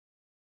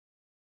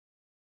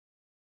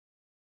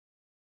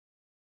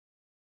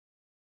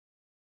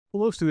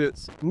Hello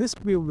students, in this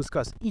video we'll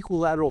discuss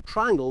equilateral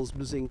triangles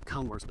using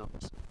converse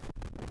numbers.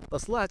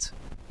 Let's let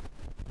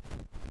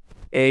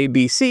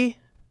ABC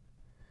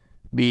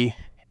be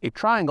a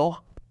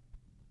triangle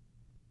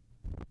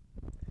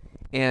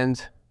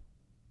and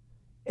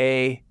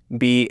A,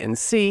 B, and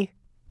C,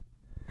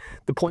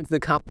 the points in the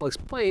complex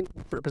plane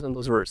represent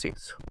those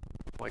vertices.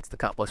 Points in the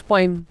complex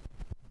plane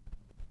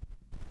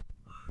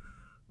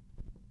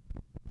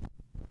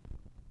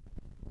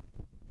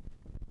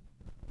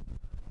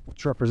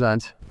which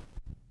represent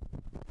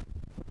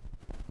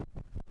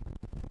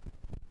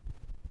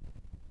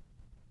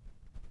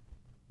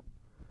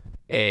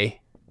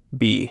A,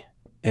 B,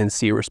 and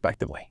C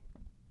respectively.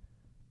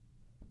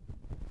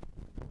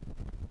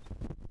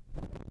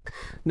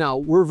 Now,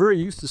 we're very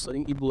used to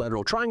studying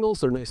equilateral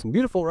triangles. They're nice and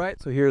beautiful,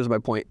 right? So here's my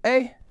point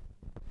A,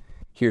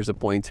 here's a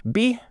point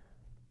B,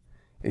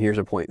 and here's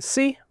a point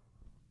C.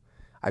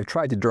 I've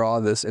tried to draw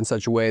this in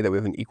such a way that we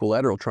have an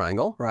equilateral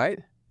triangle, right?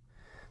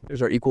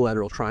 There's our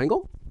equilateral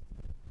triangle.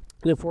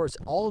 And of course,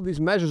 all of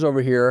these measures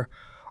over here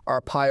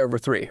are pi over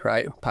 3,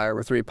 right? Pi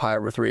over 3, pi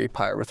over 3,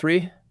 pi over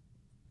 3.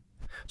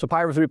 So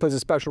pi over 3 plays a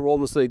special role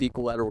in the study of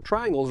equilateral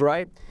triangles,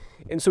 right?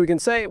 And so we can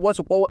say, what's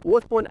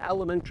one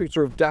elementary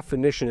sort of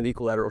definition of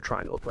equilateral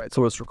triangles, right?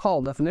 So let's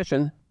recall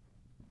definition.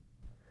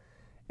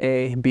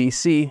 A, B,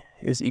 C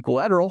is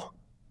equilateral.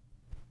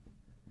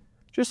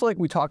 Just like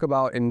we talk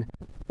about in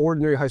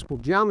ordinary high school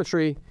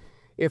geometry,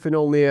 if and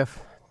only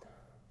if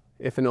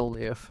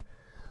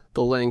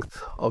the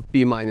length of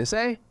B minus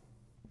A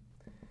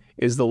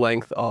is the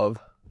length of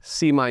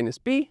C minus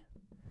B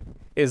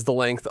is the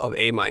length of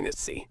A minus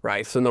C,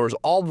 right? So in other words,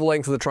 all the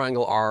lengths of the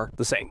triangle are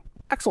the same.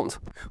 Excellent.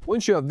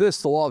 Once you have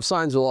this, the law of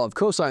sines or the law of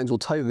cosines will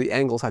tell you the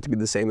angles have to be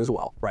the same as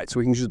well, right? So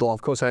we can use the law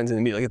of cosines and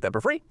immediately get that for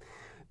free.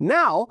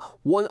 Now,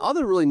 one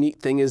other really neat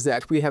thing is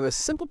that we have a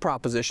simple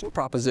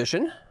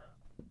proposition,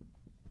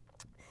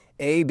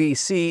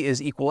 ABC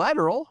is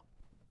equilateral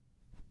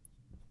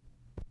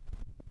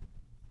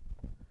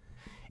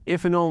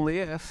if and only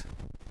if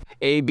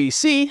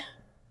ABC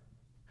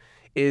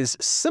is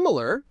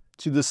similar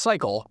to the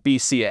cycle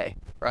BCA,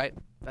 right?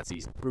 That's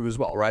easy to prove as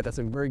well, right? That's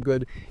a very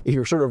good, if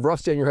you're sort of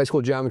rusty on your high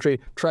school geometry,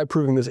 try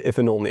proving this if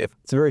and only if.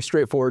 It's a very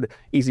straightforward,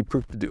 easy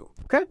proof to do,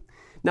 okay?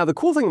 Now the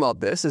cool thing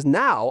about this is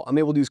now I'm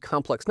able to use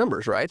complex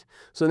numbers, right?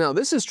 So now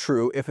this is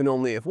true if and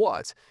only if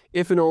what?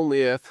 If and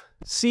only if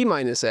C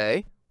minus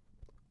A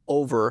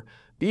over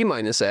B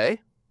minus A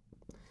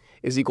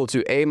is equal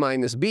to A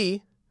minus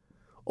B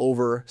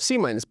over C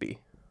minus B.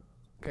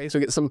 Okay, so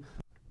get some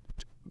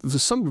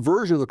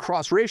version of the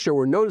cross ratio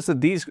where notice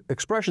that these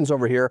expressions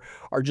over here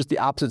are just the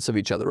opposites of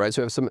each other, right?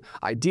 So we have some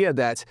idea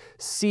that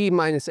C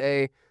minus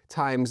A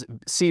times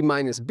C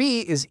minus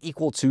B is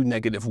equal to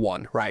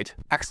 -1, right?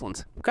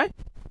 Excellent, okay?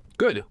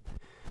 Good.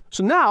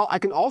 So now I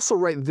can also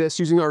write this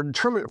using our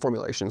determinant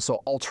formulation.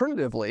 So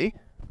alternatively,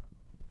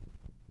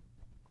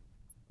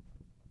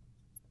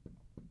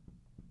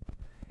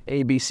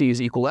 ABC is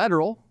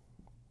equilateral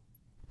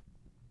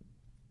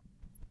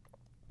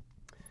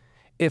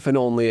if and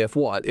only if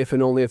what? If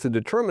and only if the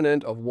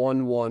determinant of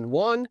 1, 1,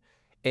 1,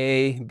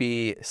 A,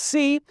 B,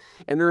 C,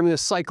 and then I'm going to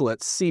cycle it,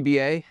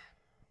 CBA,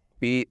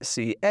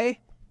 BCA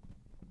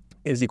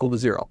is equal to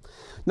 0.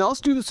 Now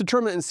let's do this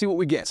determinant and see what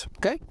we get,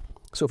 okay?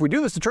 So if we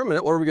do this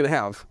determinant, what are we going to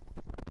have?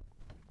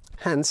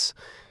 Hence,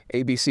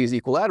 ABC is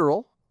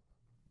equilateral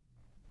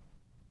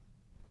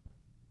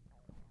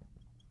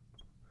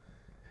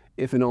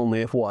if and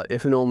only if what?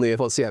 If and only if,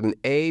 let's see, I have an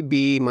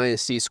AB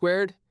minus C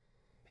squared,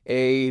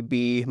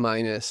 AB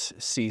minus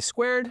C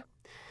squared.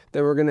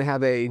 Then we're going to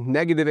have a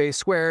negative A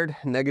squared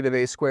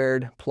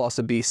plus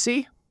a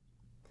BC.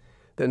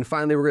 Then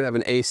finally we're going to have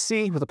an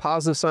AC with a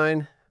positive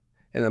sign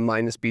and a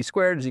minus B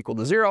squared is equal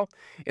to 0.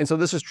 And so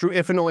this is true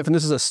if and only if, and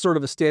this is a sort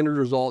of a standard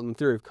result in the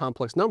theory of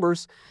complex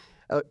numbers.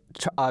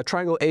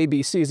 Triangle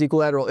ABC is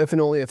equilateral if and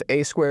only if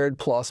A squared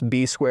plus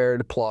B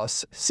squared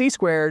plus C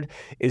squared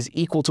is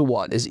equal to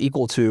what? Is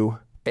equal to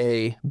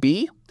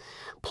AB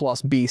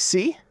plus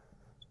BC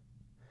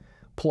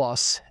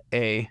plus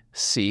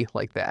AC,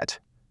 like that.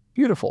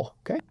 Beautiful,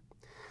 okay?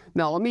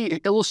 Now let me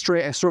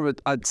illustrate a sort of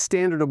a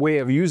standard way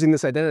of using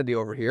this identity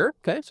over here,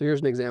 okay? So here's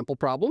an example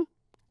problem.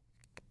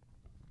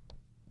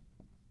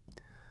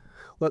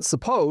 Let's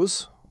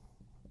suppose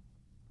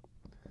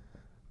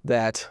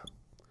that,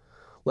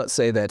 let's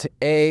say that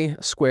A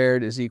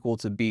squared is equal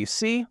to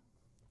BC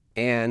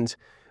and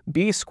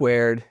B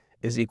squared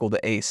is equal to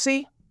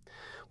AC.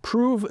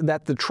 Prove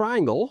that the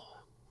triangle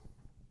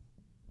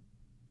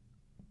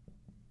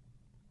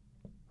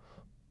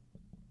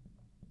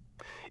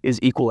is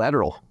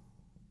equilateral.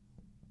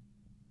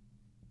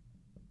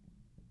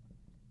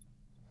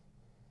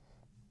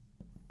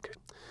 Okay.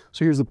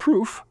 So here's the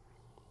proof.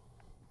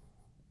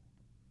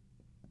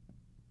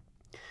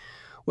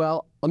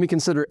 Well, let me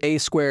consider A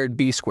squared,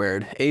 B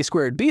squared. A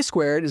squared, B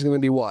squared is going to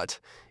be what?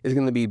 Is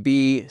going to be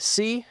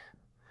BC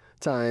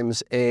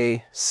times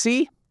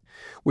AC,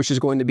 which is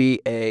going to be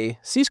a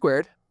C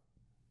squared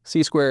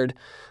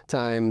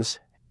times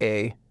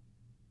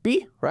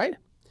AB, right?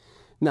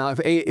 Now,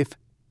 if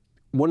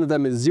one of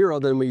them is 0,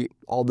 then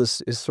all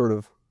this is sort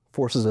of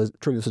forces a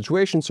trivial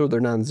situation, so they're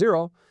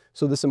non-zero.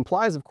 So this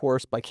implies, of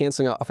course, by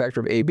canceling out a factor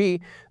of AB,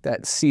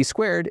 that c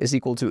squared is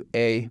equal to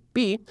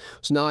AB.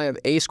 So now I have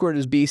a squared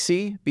is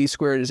BC, b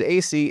squared is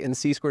AC, and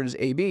c squared is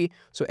AB.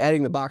 So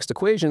adding the boxed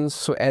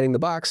equations,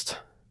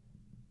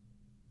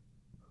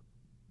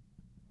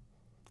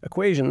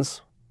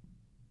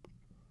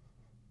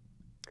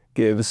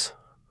 gives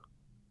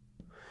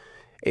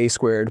a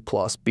squared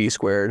plus b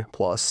squared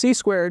plus c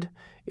squared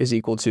is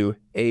equal to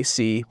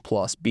AC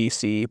plus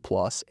BC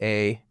plus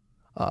AB.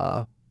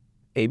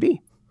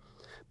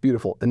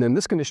 Beautiful. And then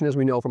this condition, as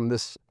we know from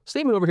this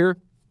statement over here,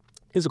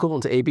 is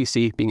equivalent to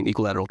ABC being an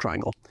equilateral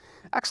triangle.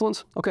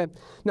 Excellent. Okay.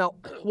 Now,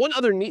 one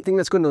other neat thing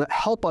that's going to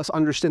help us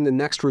understand the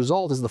next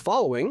result is the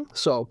following.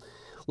 So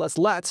let's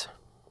let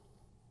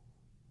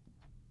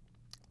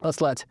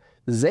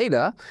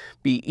zeta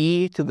be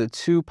e to the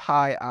 2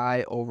 pi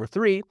I over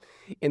 3.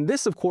 And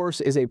this, of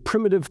course, is a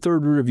primitive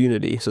third root of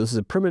unity. So this is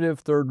a primitive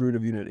third root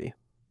of unity.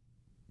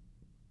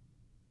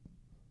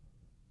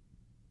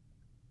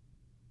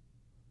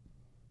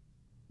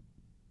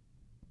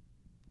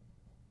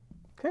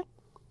 Okay.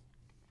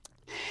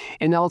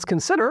 And now let's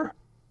consider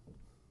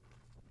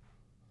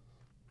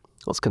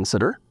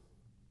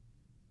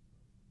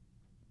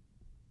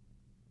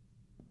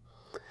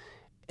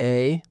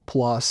a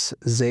plus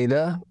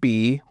zeta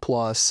b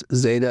plus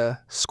zeta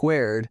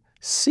squared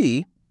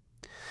c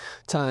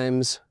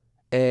times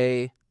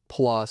a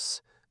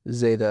plus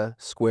zeta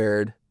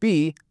squared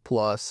b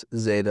plus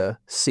zeta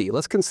c.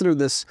 Let's consider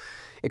this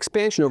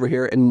expansion over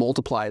here and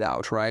multiply it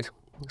out, right?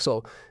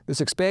 So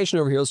this expansion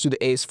over here, let's do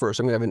the a's first.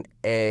 I'm going to have an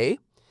a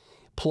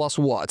plus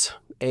what?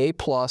 A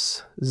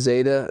plus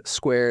zeta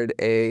squared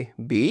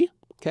AB,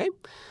 okay,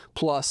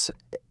 plus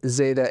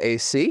zeta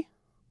AC,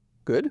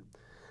 good.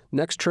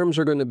 Next terms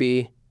are going to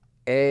be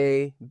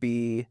a,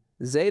 b,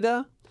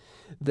 zeta,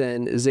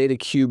 then zeta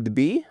cubed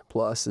b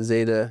plus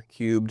zeta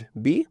cubed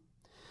b,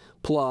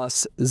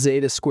 plus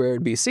zeta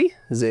squared bc,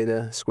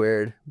 zeta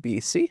squared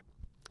bc.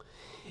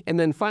 And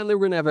then finally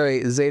we're going to have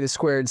a zeta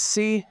squared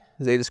c,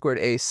 zeta squared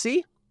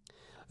ac.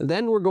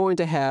 Then we're going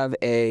to have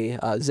a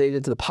zeta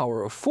to the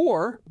power of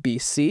 4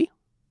 bc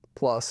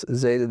plus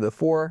zeta to the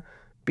 4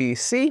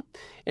 bc.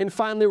 And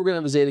finally we're going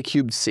to have a zeta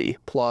cubed c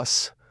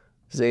plus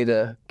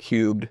zeta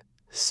cubed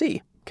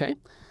c, okay?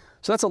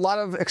 So that's a lot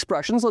of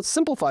expressions. Let's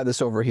simplify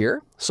this over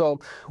here. So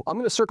I'm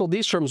going to circle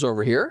these terms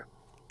over here.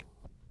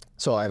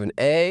 So I have an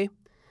a,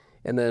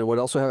 and then what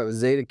else do I have? A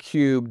zeta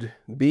cubed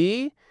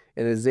b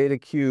and a zeta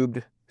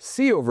cubed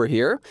c over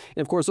here.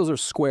 And of course those are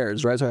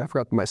squares, right? So I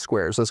forgot my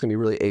squares. So that's going to be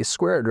really a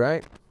squared,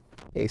 right?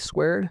 A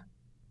squared,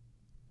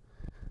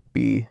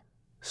 b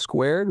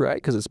squared, right?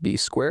 Because it's b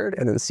squared,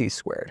 and then c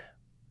squared.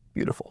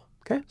 Beautiful.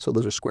 Okay, so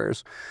those are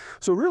squares.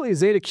 So really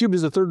zeta cubed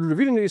is the third root of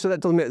unity, so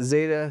that tells me that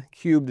zeta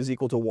cubed is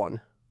equal to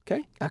 1.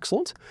 Okay,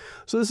 excellent.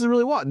 So this is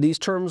really what? These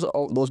terms,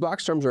 those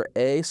box terms are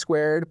a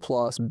squared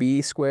plus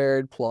b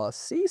squared plus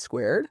c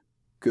squared.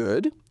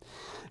 Good.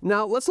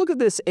 Now let's look at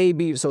this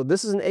AB. So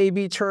this is an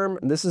AB term,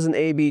 this is an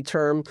AB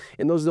term,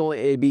 and those are the only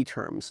AB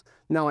terms.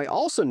 Now I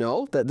also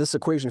know that this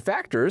equation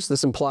factors,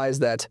 this implies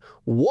that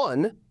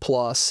 1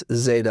 plus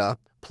zeta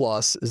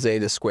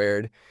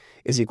squared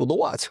is equal to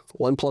what?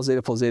 1 plus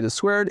zeta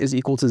squared is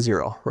equal to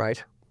 0,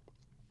 right?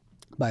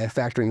 By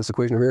factoring this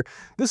equation over here.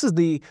 This is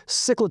the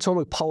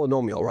cyclotomic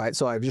polynomial, right?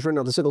 So I've just written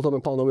out the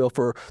cyclotomic polynomial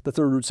for the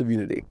third roots of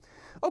unity.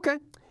 Okay,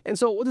 and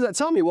so what does that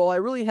tell me? Well, I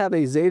really have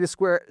a zeta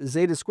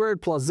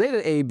squared plus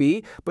zeta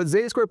AB, but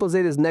zeta squared plus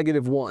zeta is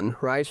 -1,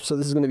 right? So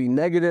this is going to be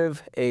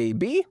negative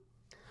AB.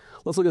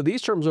 Let's look at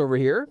these terms over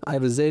here. I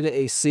have a zeta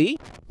AC,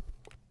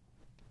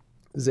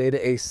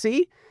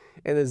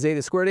 and then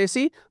zeta squared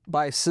AC.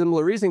 By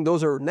similar reasoning,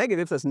 those are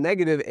negatives. That's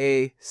negative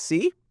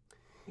AC.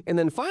 And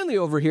then finally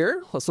over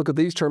here, let's look at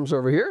these terms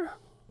over here.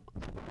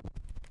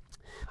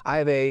 I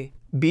have a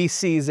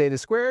BC zeta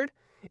squared,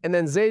 and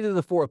then zeta to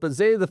the 4th. But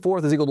zeta to the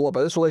 4th is equal to what?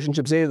 By this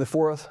relationship, zeta to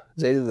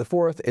the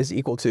 4th is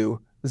equal to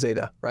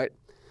zeta, right?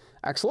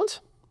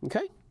 Excellent.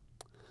 Okay.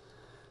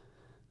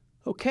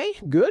 Okay,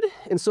 good.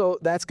 And so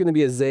that's going to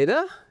be a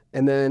zeta,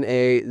 and then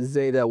a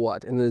zeta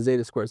what? And then a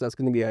zeta squared. So that's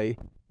going to be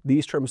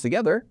these terms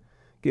together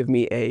give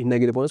me a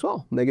 -1 as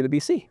well, negative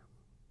BC.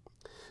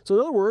 So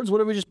in other words, what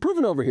have we just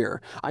proven over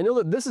here? I know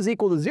that this is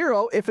equal to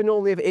 0 if and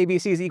only if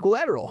ABC is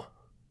equilateral.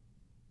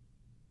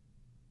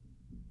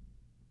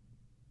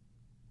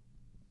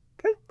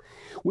 Okay?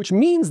 Which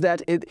means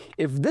that if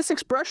this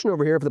expression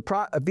over here, if the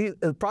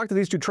product of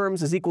these two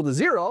terms is equal to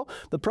 0,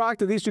 the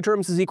product of these two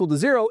terms is equal to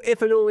 0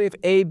 if and only if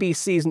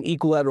ABC is an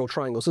equilateral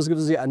triangle. So this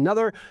gives us yet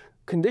another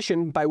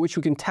condition by which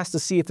we can test to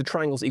see if the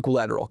triangle is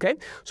equilateral. Okay?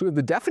 So we have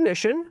the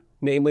definition,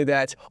 namely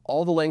that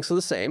all the lengths are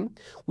the same.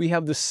 We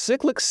have the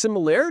cyclic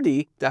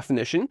similarity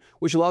definition,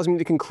 which allows me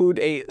to conclude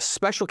a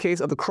special case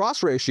of the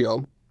cross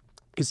ratio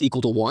is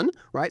equal to 1,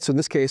 right? So in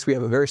this case, we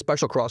have a very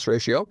special cross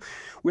ratio.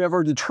 We have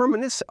our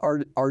determinant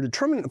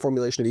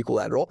formulation of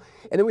equilateral,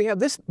 and then we have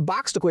this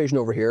boxed equation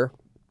over here,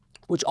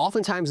 which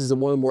oftentimes is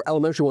one of the more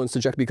elementary ones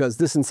to check, because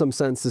this, in some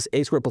sense, this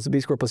a squared plus b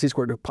squared plus c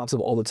squared pops up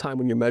all the time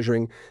when you're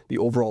measuring the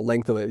overall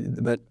length of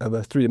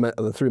a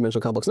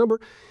three-dimensional complex number.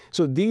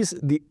 So these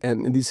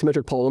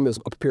symmetric polynomials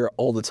appear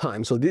all the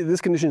time. So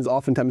this condition is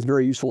oftentimes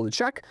very useful to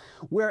check.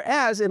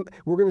 Whereas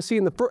we're going to see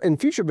in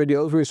future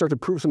videos, we're going to start to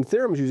prove some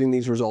theorems using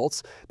these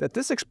results, that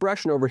this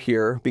expression over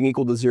here being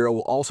equal to 0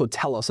 will also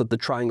tell us that the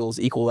triangle is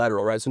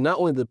equilateral, right? So not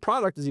only the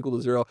product is equal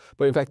to 0,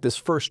 but in fact this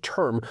first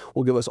term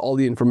will give us all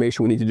the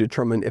information we need to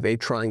determine if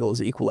a triangle is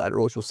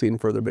equilateral, which we'll see in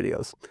further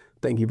videos.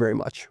 Thank you very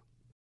much.